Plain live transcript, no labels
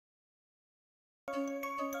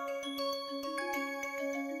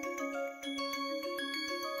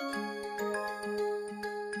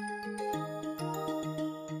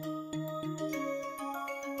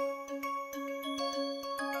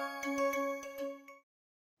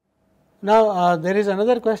Now, there is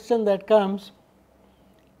another question that comes.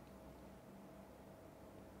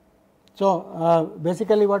 So,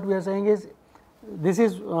 basically what we are saying is, this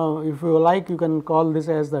is if you like, you can call this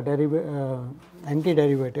as the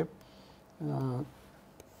antiderivative.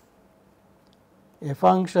 A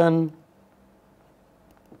function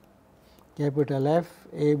capital F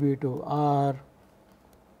a b to r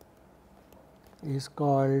is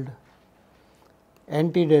called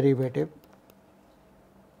antiderivative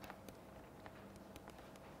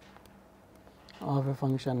of a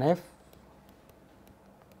function f.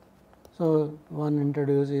 So, one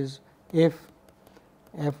introduces if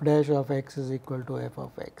f dash of x is equal to f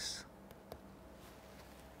of x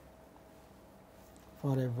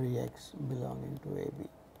for every x belonging to a b,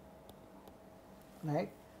 right.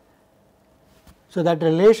 So, that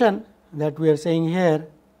relation that we are saying here,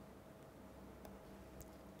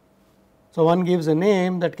 so one gives a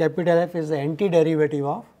name that capital F is the antiderivative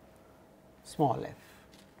of small f.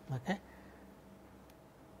 Okay.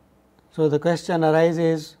 So, the question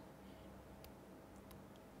arises,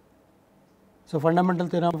 so fundamental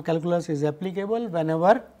theorem of calculus is applicable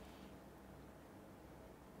whenever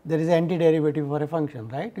there is antiderivative for a function,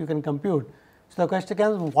 right, you can compute. So, the question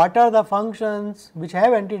comes, what are the functions which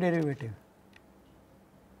have antiderivative,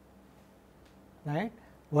 right,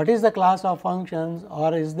 what is the class of functions,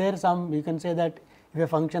 or is there some, you can say that if a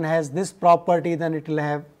function has this property, then it will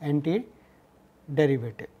have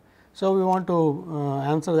antiderivative. So, we want to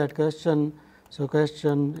answer that question. So,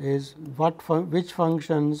 question is which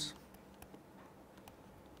functions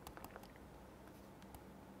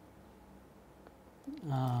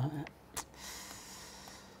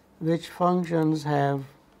have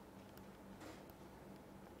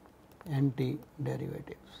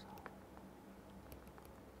antiderivatives.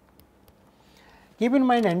 Keep in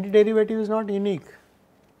mind, antiderivative is not unique,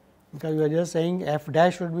 because we are just saying f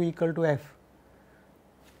dash should be equal to f.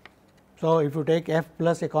 So, if you take f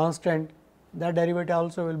plus a constant, that derivative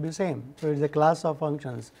also will be same. So, it is a class of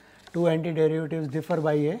functions, two antiderivatives differ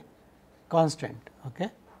by a constant.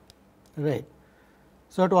 Okay. Right.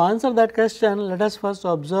 So, to answer that question, let us first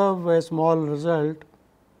observe a small result.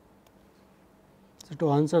 So,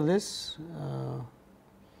 to answer this,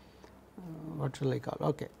 what shall I call?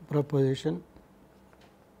 Okay, proposition.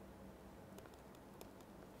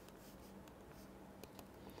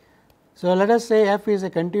 So, let us say f is a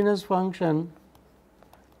continuous function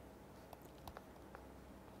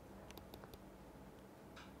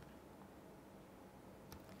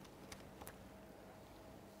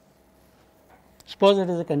suppose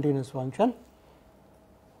it is a continuous function,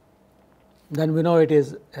 then we know it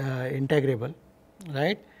is integrable,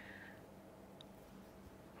 right.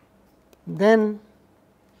 Then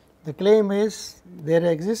the claim is there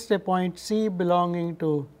exists a point C belonging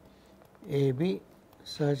to a b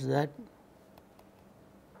such that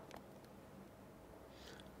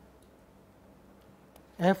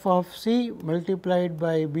f of c multiplied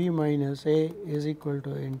by b minus a is equal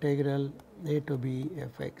to integral a to b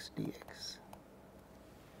f x dx.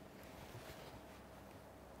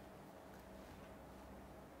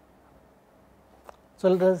 So,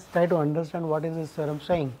 let us try to understand what is this theorem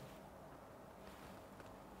saying.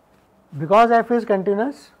 Because f is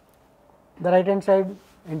continuous, the right hand side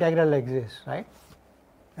integral exists, right,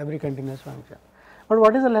 every continuous function. But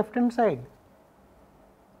what is the left hand side?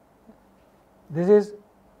 This is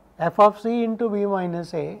f of c into b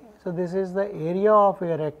minus a. So, this is the area of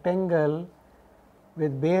a rectangle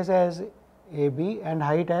with base as a b and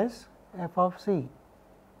height as f of c.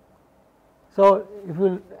 So, if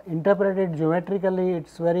you interpret it geometrically, it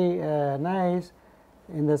is very nice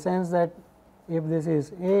in the sense that if this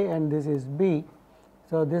is a and this is b,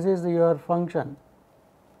 so this is your function,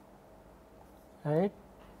 right,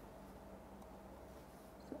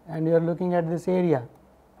 and you are looking at this area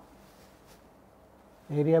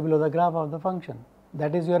below the graph of the function,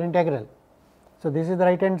 that is your integral. So, this is the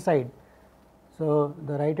right hand side. So,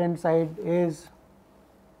 the right hand side is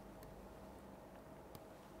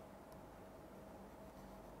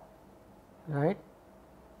right.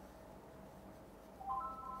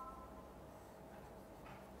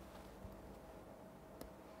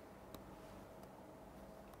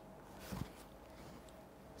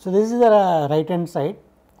 So, this is the right hand side.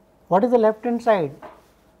 What is the left hand side?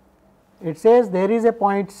 It says there is a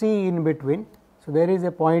point C in between. So, there is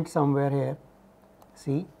a point somewhere here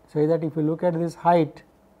C. So, that if you look at this height,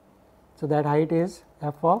 so that height is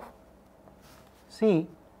f of C.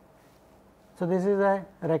 So, this is a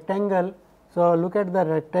rectangle. So, look at the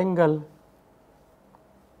rectangle.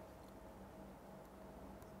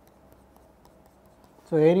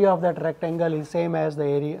 So, area of that rectangle is same as the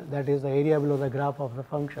area, that is the area below the graph of the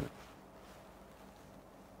function.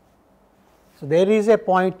 So, there is a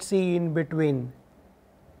point C in between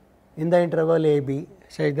in the interval a b,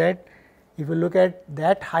 such that if you look at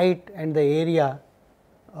that height and the area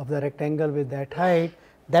of the rectangle with that height,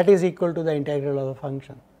 that is equal to the integral of the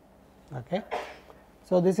function. Okay.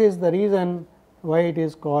 So, this is the reason why it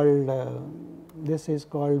is called this is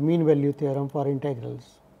called mean value theorem for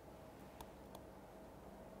integrals.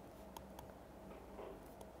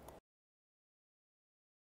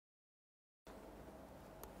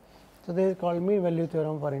 So, this is called mean value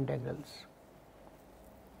theorem for integrals.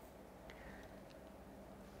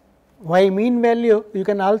 Why mean value? You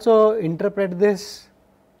can also interpret this.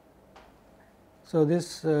 So,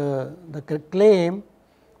 this the claim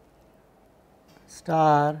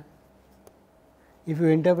star, if you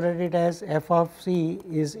interpret it as f of c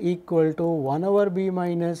is equal to 1 over b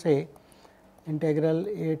minus a integral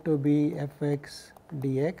a to b f x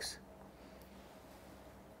dx,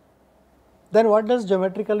 then what does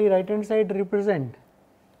geometrically right hand side represent?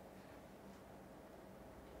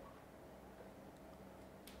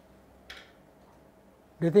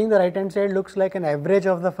 Do you think the right hand side looks like an average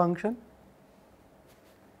of the function?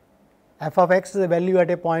 F of x is a value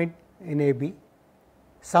at a point in a b,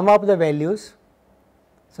 sum up the values.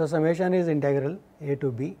 So, summation is integral a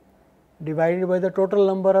to b divided by the total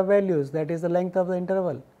number of values, that is the length of the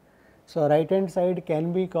interval. So, right hand side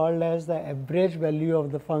can be called as the average value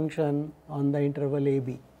of the function on the interval a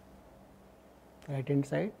b. Right hand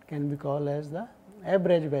side can be called as the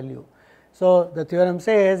average value. So, the theorem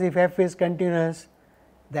says if f is continuous,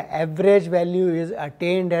 the average value is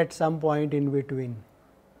attained at some point in between.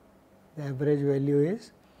 The average value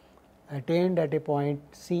is attained at a point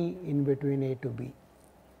C in between A to B.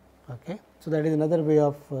 Okay. So, that is another way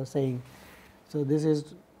of saying. So, this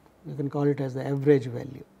is, you can call it as the average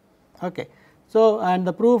value. Okay. So, and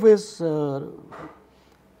the proof is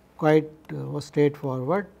quite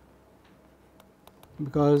straightforward,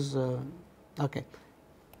 because okay,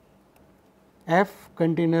 f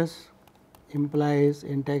continuous implies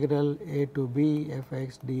integral a to b f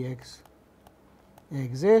x dx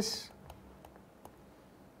exists,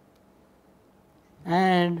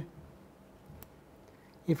 and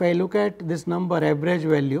if I look at this number average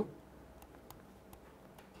value,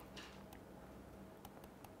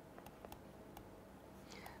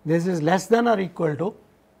 this is less than or equal to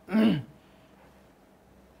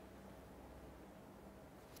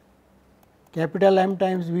capital M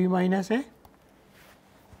times b minus a,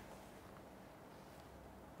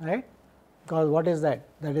 right, because what is that?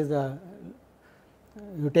 That is the,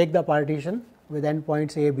 you take the partition with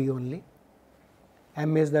endpoints a b only,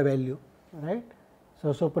 M is the value, right.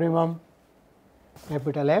 So, supremum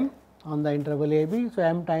capital M on the interval a b. So,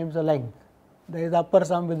 M times the length, there is the upper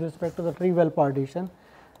sum with respect to the trivial partition,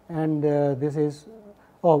 and this is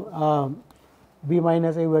b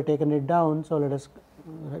minus a, we have taken it down. So, let us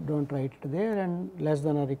do not write it there, and less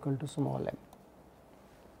than or equal to small m.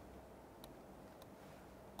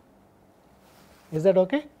 Is that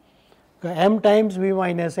okay? M times b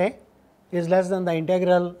minus a is less than the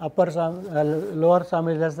integral, upper sum, lower sum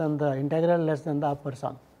is less than the integral, less than the upper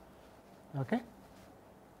sum. Okay.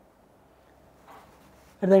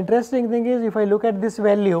 And the interesting thing is, if I look at this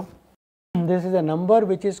value, this is a number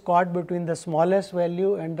which is caught between the smallest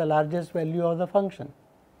value and the largest value of the function.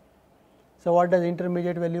 So, what does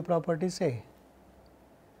intermediate value property say?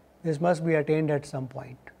 This must be attained at some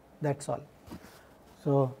point, that is all.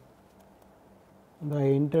 So, the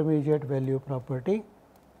intermediate value property,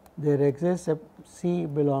 there exists a C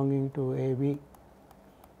belonging to a b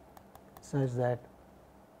such that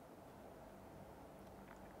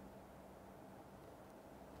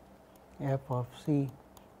f of c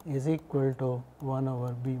is equal to 1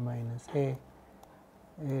 over b minus a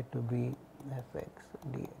to b f x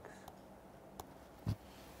dx.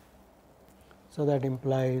 So, that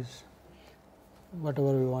implies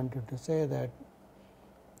whatever we wanted to say, that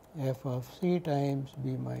f of c times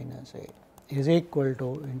b minus a is equal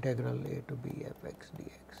to integral a to b f x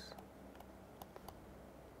dx.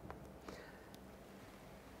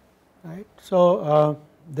 Right. So,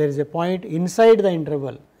 there is a point inside the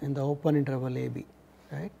interval, in the open interval a b,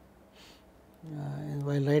 right.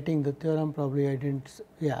 While writing the theorem, probably I did not,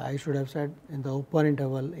 yeah, I should have said in the open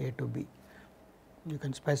interval a to b, you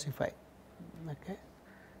can specify. Okay.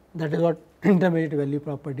 That is what intermediate value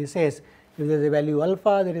property says. If there is a value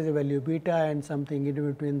alpha, there is a value beta and something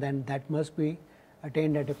in between, then that must be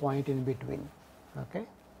attained at a point in between. Okay,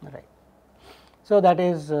 right. So, that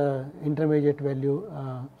is intermediate value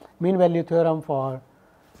mean value theorem for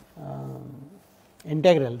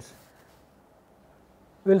integrals.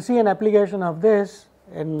 We will see an application of this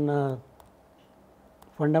in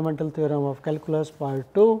fundamental theorem of calculus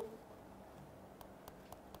part 2,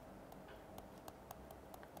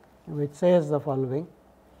 which says the following,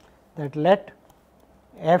 that let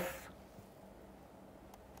f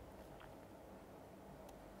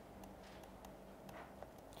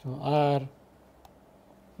so R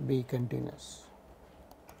be continuous.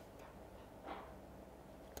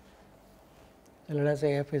 So, let us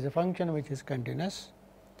say f is a function which is continuous.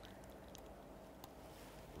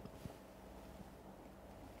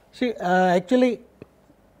 See, actually,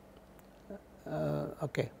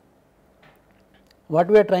 okay. What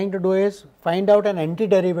we are trying to do is find out an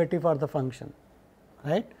antiderivative for the function,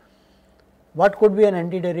 right. What could be an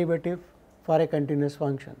antiderivative for a continuous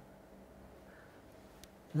function?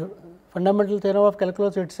 The fundamental theorem of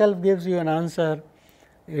calculus itself gives you an answer.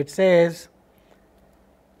 It says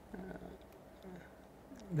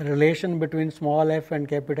the relation between small f and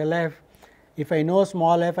capital F. If I know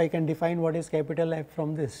small f, I can define what is capital F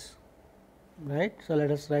from this, right. So,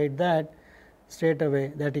 let us write that straight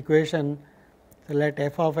away, that equation. So, let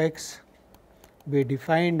f of x be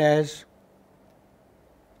defined as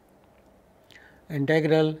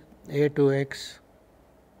integral a to x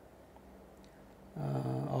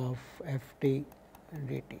of f t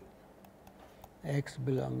dt, x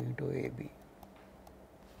belonging to a b,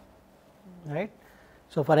 right.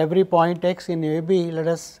 So, for every point x in a b, let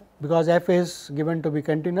us, because f is given to be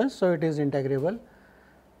continuous, so it is integrable,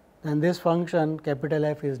 then this function capital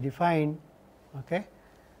F is defined, okay.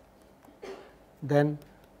 Then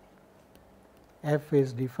f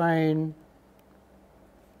is defined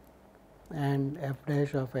and f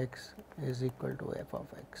dash of x is equal to f of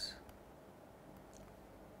x.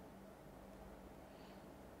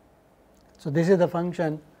 So, this is the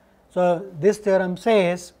function. So, this theorem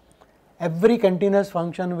says every continuous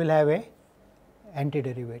function will have a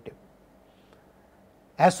antiderivative.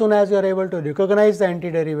 As soon as you are able to recognize the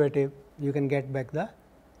antiderivative, you can get back the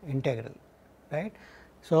integral, right.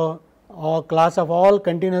 So, a class of all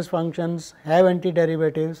continuous functions have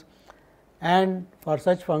antiderivatives, and for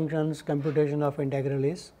such functions computation of integral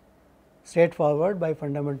is straightforward by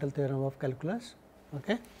fundamental theorem of calculus.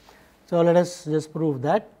 Okay. So, let us just prove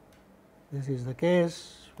that this is the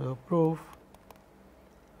case. So, proof.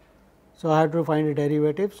 So, I have to find a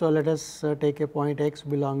derivative. So, let us take a point x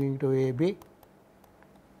belonging to a b.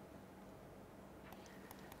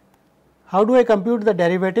 How do I compute the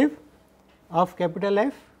derivative of capital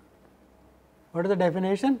F? What is the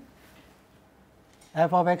definition?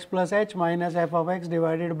 F of x plus h minus f of x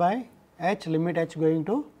divided by h, limit h going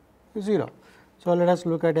to 0. So, let us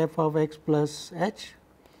look at f of x plus h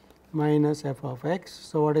minus f of x.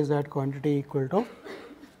 So, what is that quantity equal to?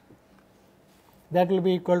 That will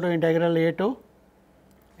be equal to integral a to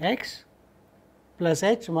x plus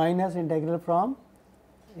h minus integral from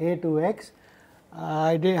a to x.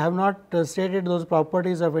 I have not stated those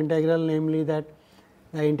properties of integral, namely that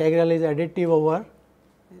the integral is additive over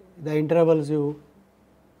the intervals u,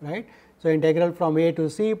 right. So, integral from a to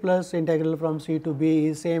c plus integral from c to b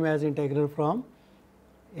is same as integral from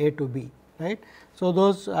a to b, right. So,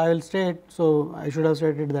 those I will state. So, I should have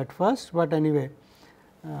stated that first, but anyway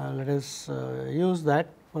let us use that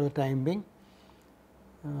for the time being.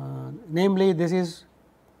 Namely, this is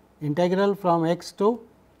integral from x to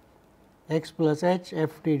x plus h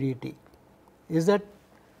f t dt. Is that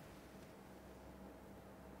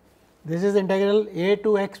this is integral a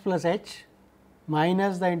to x plus h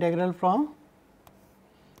minus the integral from.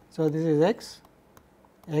 So, this is x,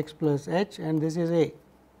 x plus h, and this is a.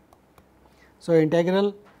 So,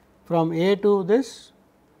 integral from a to this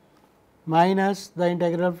minus the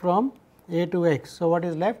integral from a to x. So, what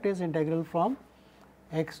is left is integral from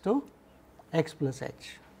x to x plus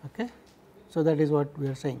h. Okay. So, that is what we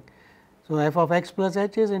are saying. So, f of x plus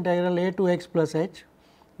h is integral a to x plus h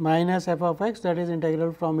minus f of x, that is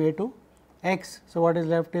integral from a to x. So, what is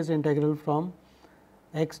left is integral from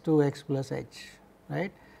x to x plus h,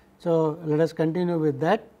 right. So, let us continue with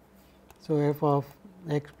that. So, f of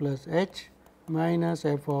x plus h minus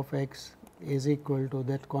f of x is equal to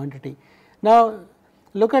that quantity. Now,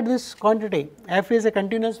 look at this quantity. F is a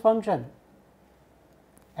continuous function.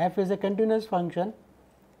 F is a continuous function.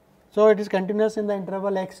 So, it is continuous in the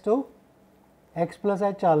interval x to x plus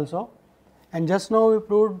h also, and just now we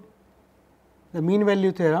proved the mean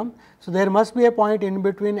value theorem. So, there must be a point in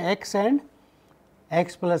between x and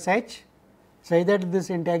x plus h, such that this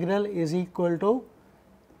integral is equal to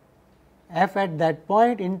f at that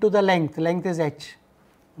point into the length is h,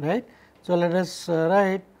 right. So, let us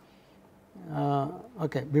write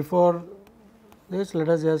okay, before this let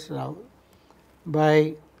us just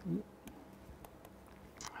by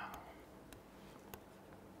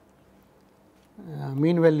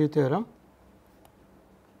mean value theorem,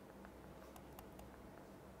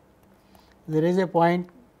 there is a point,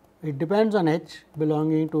 it depends on h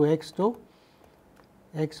belonging to x to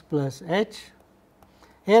x plus h.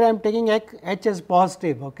 Here I am taking h as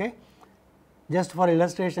positive, okay. Just for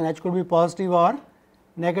illustration, h could be positive or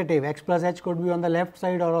negative, x plus h could be on the left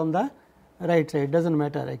side or on the right side, does not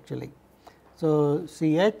matter actually. So,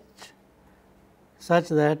 C h such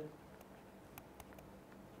that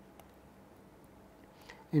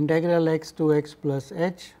integral x to x plus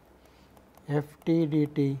h f t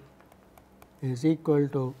dt is equal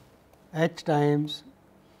to h times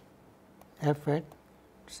f at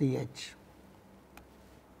C h.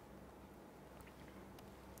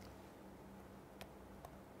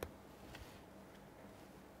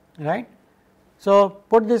 Right. So,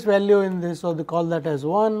 put this value in this. So, they call that as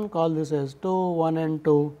 1, call this as 2, 1 and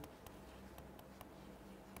 2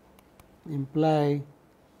 imply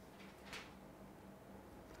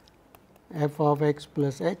f of x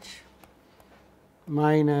plus h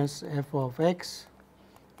minus f of x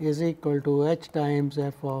is equal to h times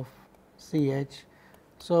f of C h.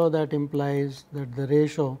 So, that implies that the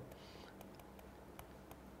ratio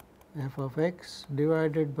f of x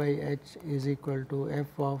divided by h is equal to f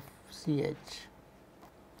of C h.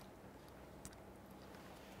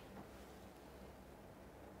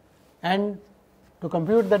 And to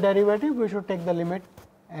compute the derivative, we should take the limit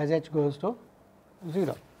as h goes to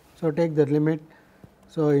 0. So, take the limit.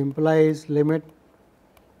 So, implies limit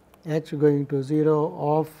h going to 0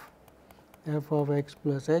 of f of x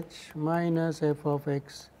plus h minus f of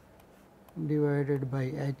x divided by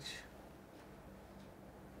h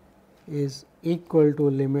is equal to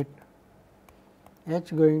limit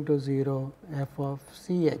h going to 0 f of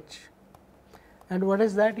C h. And what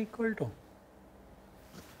is that equal to?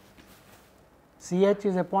 C h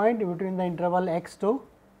is a point between the interval x to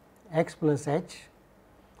x plus h,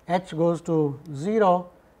 h goes to 0,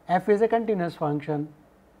 f is a continuous function.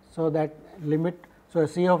 So, that limit, so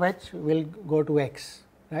C of h will go to x,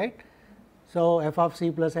 right. So, f of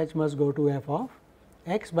C plus h must go to f of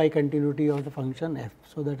x by continuity of the function f.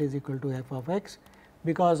 So, that is equal to f of x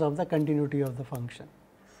because of the continuity of the function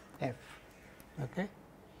f. Okay.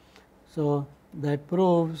 So, that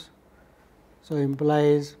proves, so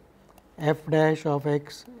implies f dash of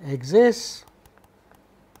x exists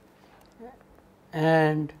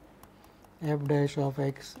and f dash of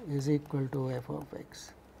x is equal to f of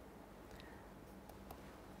x.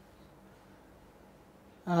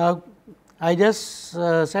 I just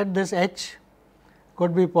said this h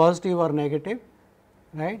could be positive or negative,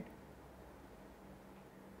 right.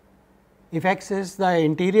 If x is the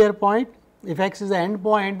interior point, if x is the end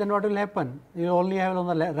point, then what will happen? You only have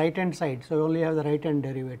on the right hand side. So, you only have the right hand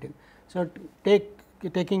derivative. So,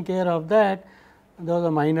 taking care of that, those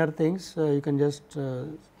are minor things. You can just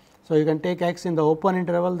so you can take x in the open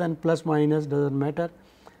interval, then plus minus does not matter,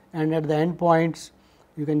 and at the end points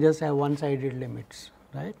you can just have one sided limits,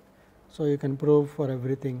 right. So, you can prove for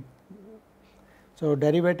everything. So,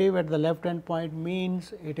 derivative at the left hand point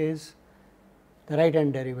means it is the right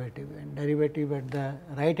hand derivative, and derivative at the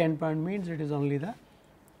right hand point means it is only the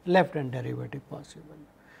left hand derivative possible.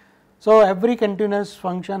 So, every continuous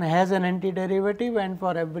function has an antiderivative, and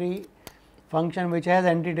for every function which has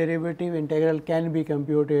antiderivative, integral can be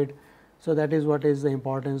computed. So, that is what is the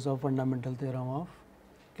importance of fundamental theorem of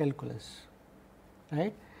calculus,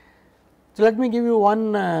 right. So, let me give you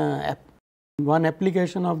one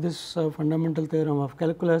application of this fundamental theorem of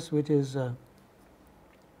calculus, which is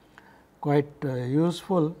quite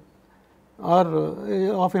useful or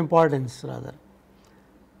of importance rather.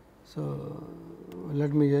 So,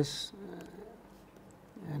 let me just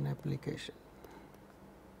an application.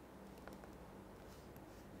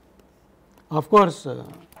 Of course,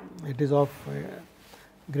 it is of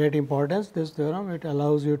great importance, this theorem. It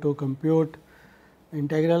allows you to compute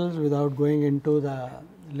integrals without going into the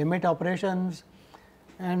limit operations,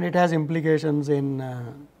 and it has implications in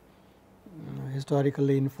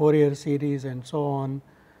historically in Fourier series and so on.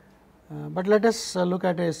 But let us look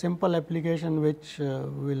at a simple application which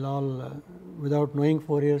will all without knowing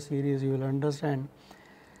Fourier series you will understand.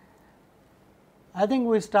 I think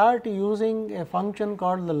we start using a function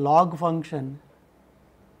called the log function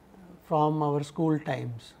from our school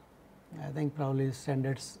times. I think probably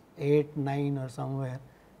standards 8, 9 or somewhere,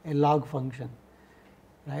 a log function,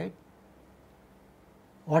 right.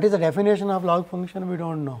 What is the definition of log function? We do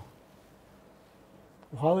not know,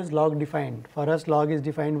 how is log defined? For us, log is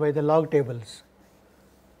defined by the log tables.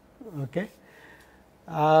 Okay.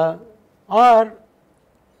 Or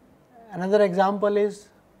another example is,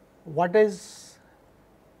 what is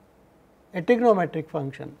a trigonometric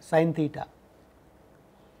function, sin theta?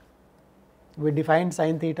 We define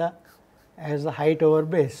sin theta as the height over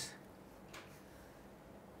base,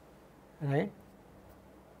 right.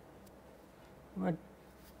 But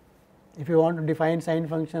if you want to define sin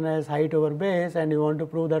function as height over base and you want to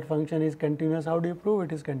prove that function is continuous, how do you prove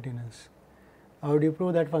it is continuous? How do you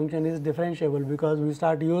prove that function is differentiable? Because we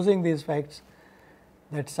start using these facts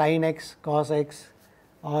that sin x, cos x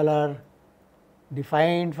all are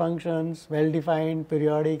defined functions, well defined,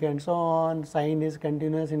 periodic and so on. Sin is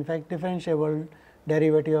continuous, in fact differentiable,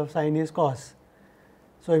 derivative of sin is cos.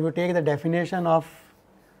 So, if you take the definition of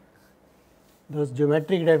those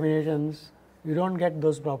geometric definitions, you do not get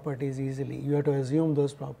those properties easily, you have to assume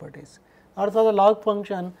those properties. Or for the log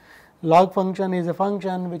function is a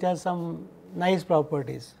function which has some nice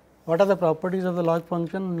properties. What are the properties of the log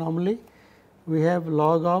function? Normally we have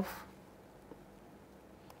log of,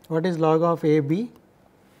 what is log of a b?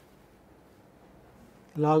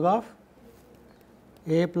 Log of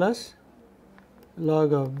a plus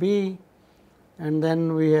log of b, and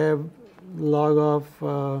then we have log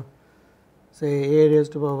of say a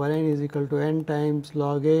raised to power n is equal to n times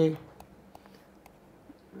log a,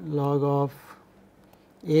 log of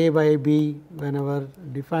a by b, whenever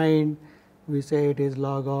defined we say it is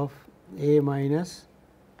log of a minus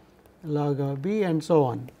log of b, and so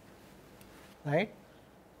on, right.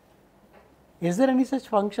 Is there any such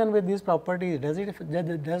function with these properties?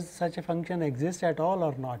 Does such a function exist at all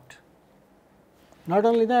or not? Not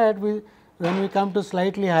only that, when we come to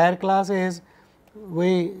slightly higher classes,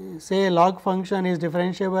 we say log function is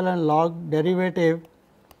differentiable and log derivative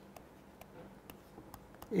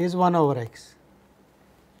is 1 over x.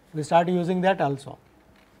 We start using that also,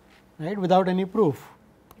 right, without any proof.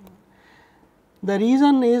 The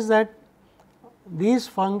reason is that these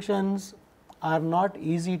functions are not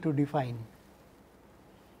easy to define.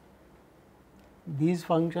 These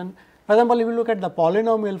functions, for example, if you look at the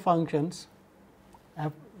polynomial functions,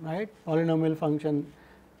 right, polynomial function,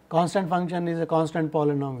 constant function is a constant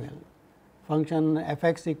polynomial, function f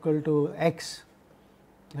x equal to x,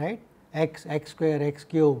 right, x, x square, x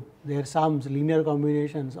cube, their sums, linear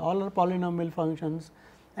combinations, all are polynomial functions,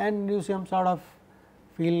 and you sort of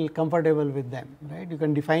feel comfortable with them, right. You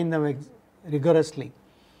can define them rigorously.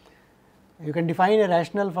 You can define a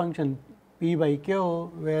rational function p by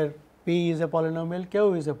q, where p is a polynomial,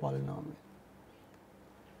 q is a polynomial.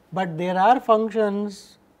 But there are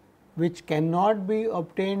functions which cannot be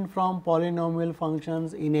obtained from polynomial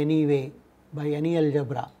functions in any way by any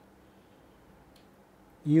algebra.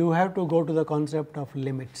 You have to go to the concept of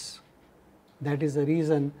limits. That is the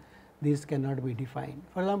reason these cannot be defined.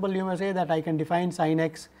 For example, you may say that I can define sin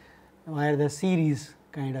x via the series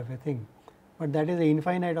kind of a thing, but that is an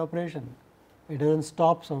infinite operation. It does not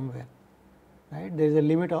stop somewhere, right. There is a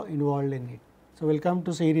limit involved in it. So, we will come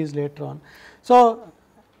to series later on. So,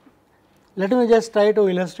 let me just try to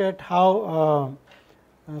illustrate how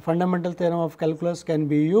fundamental theorem of calculus can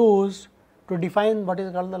be used to define what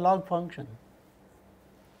is called the log function.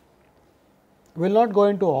 We will not go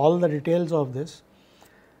into all the details of this,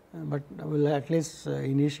 but we will at least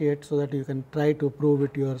initiate so that you can try to prove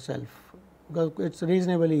it yourself, because it is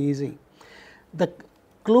reasonably easy. The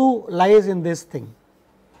clue lies in this thing.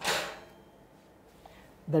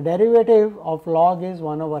 The derivative of log is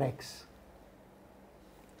 1 over x.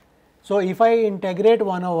 So, if I integrate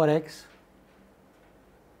 1 over x,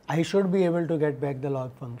 I should be able to get back the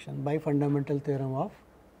log function by fundamental theorem of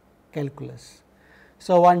calculus.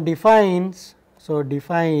 So, one defines, so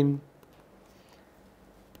define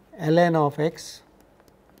ln of x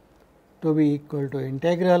to be equal to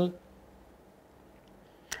integral.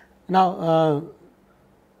 Now,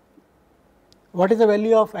 what is the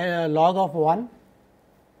value of log of 1?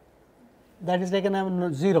 That is taken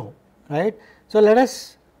as 0, right. So, let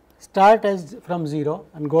us start as from 0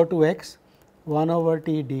 and go to x, 1 over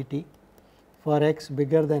t dt for x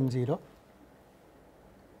bigger than 0,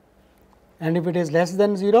 and if it is less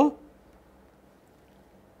than 0,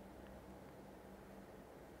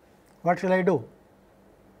 what shall I do?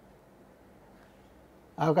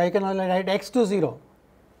 I can only write x to 0,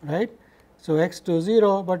 right. So, x to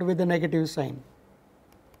 0, but with the negative sign.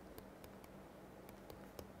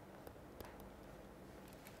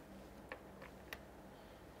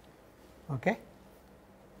 Okay.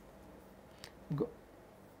 Go.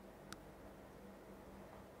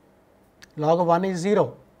 Log of 1 is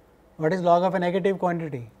 0. What is log of a negative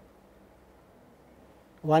quantity?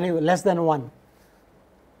 1 is less than 1.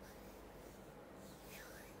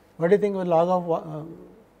 What do you think of log of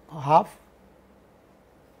half?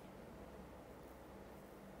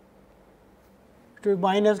 It will be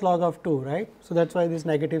minus log of 2, right. So, that is why this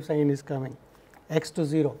negative sign is coming, x to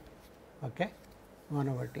 0, okay, 1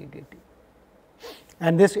 over t dt,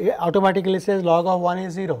 and this automatically says log of 1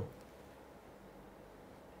 is 0,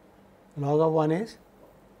 log of 1 is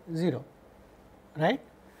 0, right.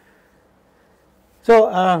 So,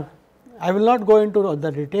 I will not go into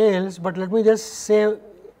the details, but let me just say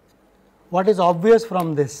what is obvious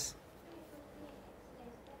from this.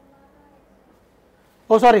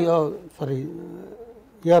 Oh, sorry,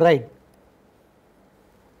 you are right.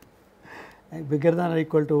 Bigger than or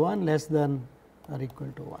equal to 1, less than or equal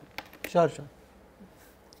to 1. Sure,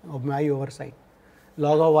 of my oversight.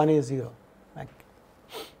 Log of 1 is 0.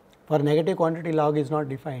 For negative quantity, log is not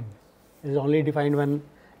defined. It is only defined when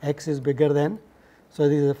x is bigger than. So,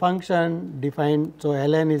 this is a function defined. So,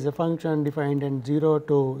 ln is a function defined in 0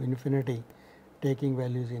 to infinity, taking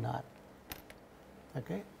values in R.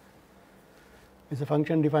 Okay. It is a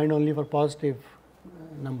function defined only for positive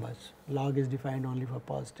numbers. Log is defined only for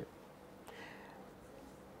positive.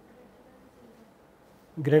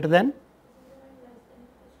 Greater than?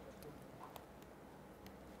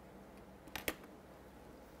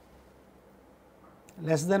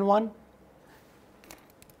 Less than 1?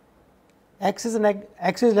 X is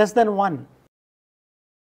less than 1.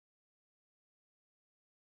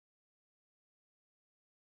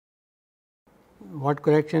 What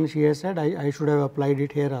correction she has said, I should have applied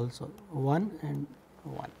it here also, 1 and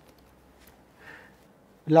 1.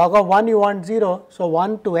 Log of 1 you want 0, so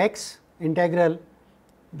 1 to x integral,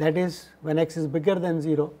 that is when x is bigger than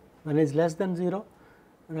 0, when it is less than 0,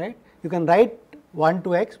 right. You can write 1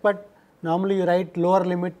 to x, but normally you write lower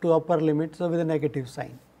limit to upper limit, so with a negative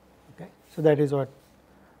sign. Okay. So, that is what,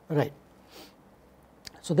 right.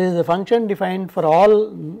 So, this is a function defined for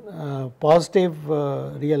all positive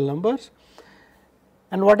real numbers.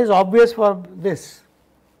 And what is obvious for this?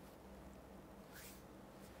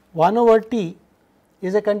 1 over t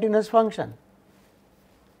is a continuous function.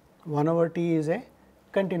 1 over t is a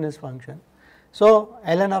continuous function. So,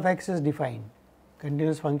 ln of x is defined,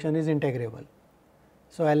 continuous function is integrable.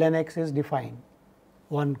 So, ln x is defined,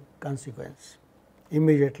 one consequence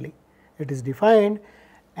immediately it is defined.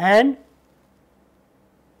 And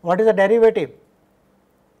what is the derivative?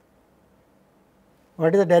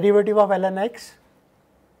 What is the derivative of ln x?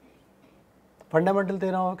 Fundamental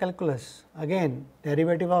theorem of calculus, again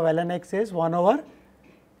derivative of ln x is 1 over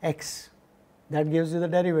x, that gives you the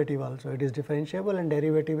derivative also, it is differentiable and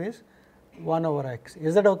derivative is 1 over x.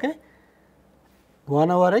 Is that okay?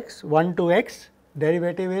 1 over x, 1 to x,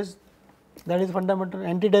 derivative is, that is fundamental.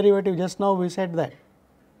 Antiderivative, just now we said that.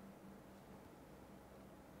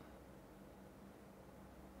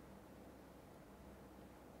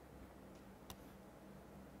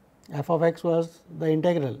 F of x was the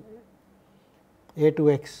integral a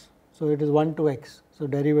to x, so it is 1 to x, so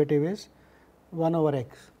derivative is 1 over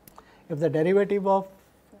x. If the derivative of,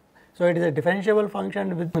 so it is a differentiable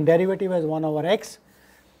function with derivative as 1 over x,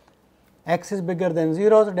 x is bigger than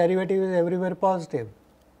 0, so derivative is everywhere positive,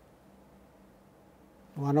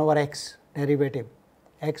 1 over x derivative,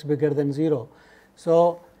 x bigger than 0.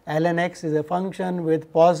 So, ln x is a function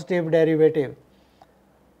with positive derivative.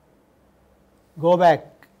 Go back,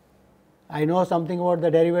 I know something about the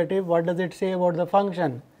derivative, what does it say about the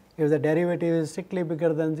function? If the derivative is strictly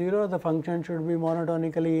bigger than 0, the function should be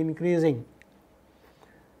monotonically increasing.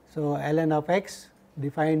 So, ln of x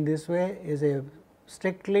defined this way is a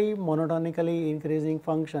strictly monotonically increasing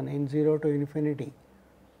function in 0 to infinity,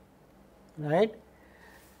 right,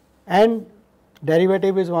 and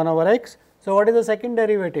derivative is 1 over x. So, what is the second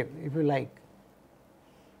derivative if you like?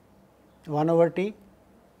 1 over t,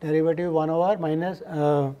 derivative 1 over minus,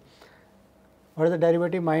 what is the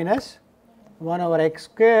derivative? Minus 1 over x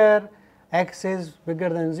square, x is bigger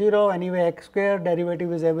than 0, anyway x square,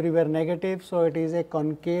 derivative is everywhere negative. So, it is a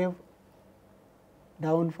concave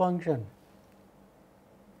down function.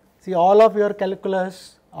 See, all of your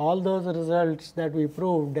calculus, all those results that we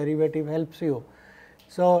proved, derivative helps you.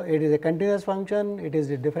 So, it is a continuous function, it is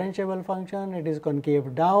a differentiable function, it is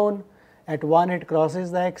concave down, at 1 it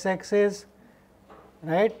crosses the x axis,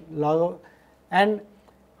 right, log of, and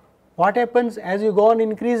what happens as you go on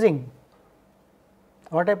increasing?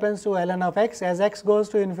 What happens to ln of x as x goes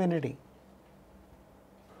to infinity?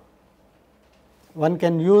 One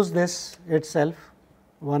can use this itself,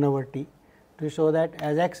 1 over t, to show that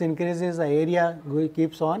as x increases, the area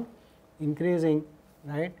keeps on increasing,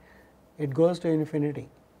 right, it goes to infinity.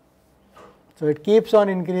 So, it keeps on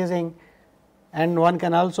increasing, and one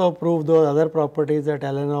can also prove those other properties, that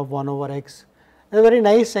ln of 1 over x It is very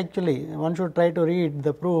nice actually. One should try to read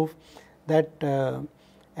the proof that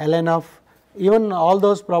ln of even all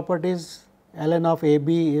those properties, ln of a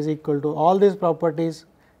b is equal to all these properties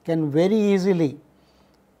can very easily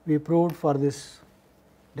be proved for this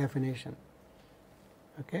definition,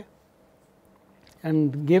 okay,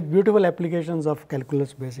 and give beautiful applications of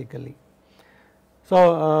calculus basically.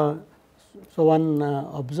 So, so one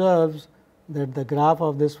observes that the graph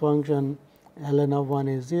of this function ln of 1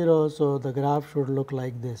 is 0. So, the graph should look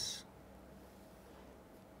like this.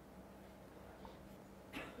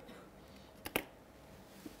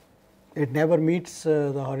 It never meets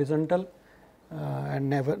the horizontal and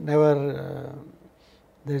never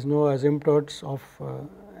there is no asymptotes of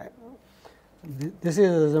this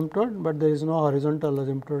is asymptote, but there is no horizontal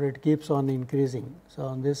asymptote, it keeps on increasing. So,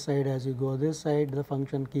 on this side as you go this side the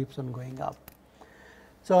function keeps on going up.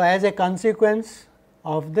 So, as a consequence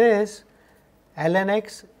of this ln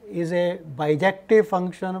x is a bijective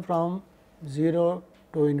function from 0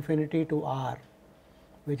 to infinity to r,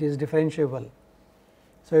 which is differentiable.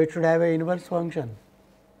 So, it should have a inverse function.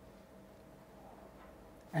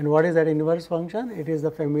 And what is that inverse function? It is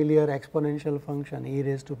the familiar exponential function e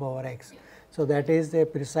raised to power x. So, that is a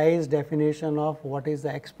precise definition of what is the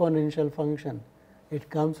exponential function. It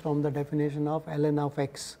comes from the definition of ln of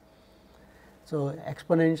x. So,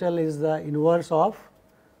 exponential is the inverse of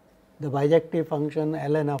the bijective function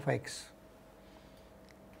ln of x,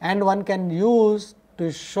 and one can use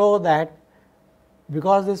to show that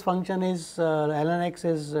because this function is ln x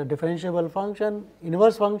is a differentiable function,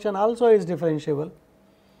 inverse function also is differentiable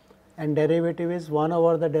and derivative is 1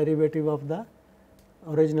 over the derivative of the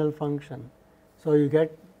original function. So, you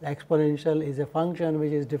get exponential is a function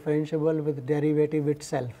which is differentiable with derivative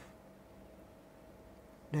itself.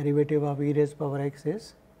 Derivative of e raised to power x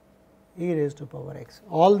is e raised to power x.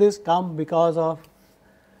 All this come because of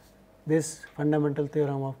this fundamental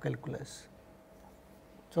theorem of calculus.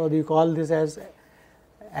 So, you call this as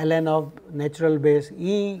ln of natural base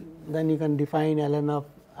e, then you can define ln of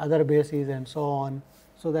other bases and so on.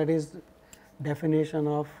 So, that is definition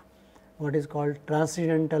of what is called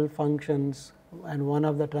transcendental functions, and one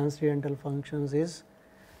of the transcendental functions is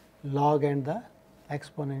log and the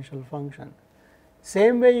exponential function.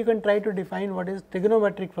 Same way you can try to define what is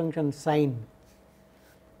trigonometric function sine.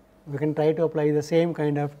 We can try to apply the same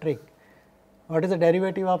kind of trick. What is the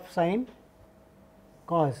derivative of sine?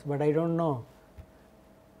 Cos, but I do not know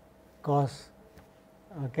cos,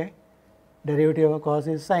 okay. Derivative of cos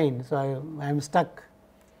is sine. So, I am stuck.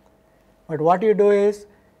 But what you do is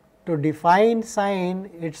to define sine,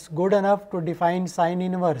 it is good enough to define sine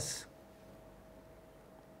inverse.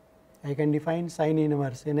 I can define sine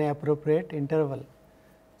inverse in an appropriate interval,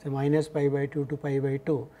 say minus pi by 2 to pi by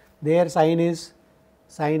 2. There sine is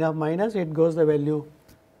sine of minus, it goes the value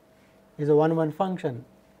is a 1 function.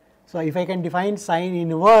 So, if I can define sine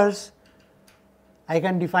inverse, I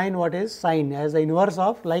can define what is sine as the inverse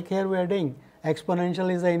of, like here we are doing,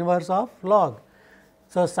 exponential is the inverse of log.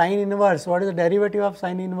 So, sine inverse, what is the derivative of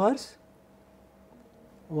sine inverse?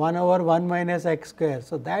 1 over 1 minus x square.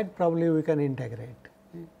 So, that probably we can integrate,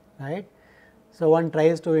 right. So, one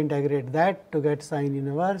tries to integrate that to get sine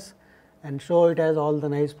inverse and show it has all the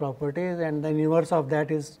nice properties, and the inverse of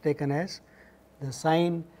that is taken as the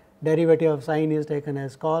sine, derivative of sine is taken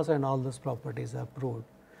as cos, and all those properties are proved.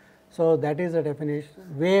 So, that is the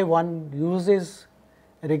definition way one uses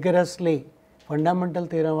rigorously fundamental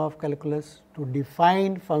theorem of calculus to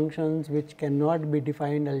define functions which cannot be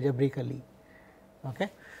defined algebraically. Okay.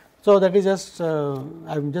 So, that is just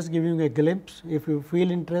I am just giving you a glimpse. If you feel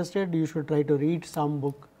interested, you should try to read some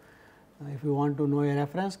book. If you want to know a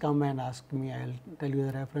reference, come and ask me, I will tell you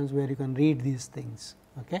the reference where you can read these things.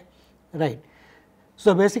 Okay. Right.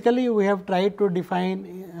 So, basically we have tried to define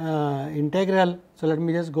integral. So, let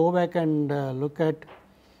me just go back and look at,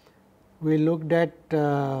 we looked at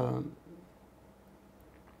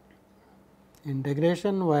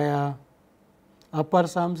integration via upper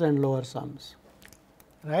sums and lower sums,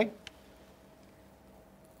 right.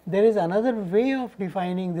 There is another way of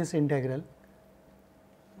defining this integral.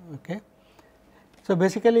 Okay. So,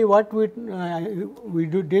 basically what we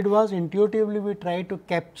did was intuitively we tried to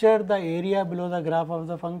capture the area below the graph of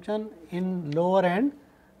the function in lower and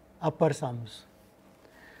upper sums.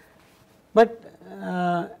 But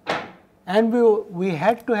and we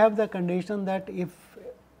had to have the condition that if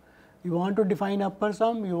you want to define upper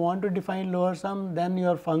sum, you want to define lower sum, then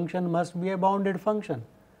your function must be a bounded function.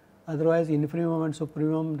 Otherwise, infimum and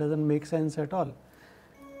supremum does not make sense at all.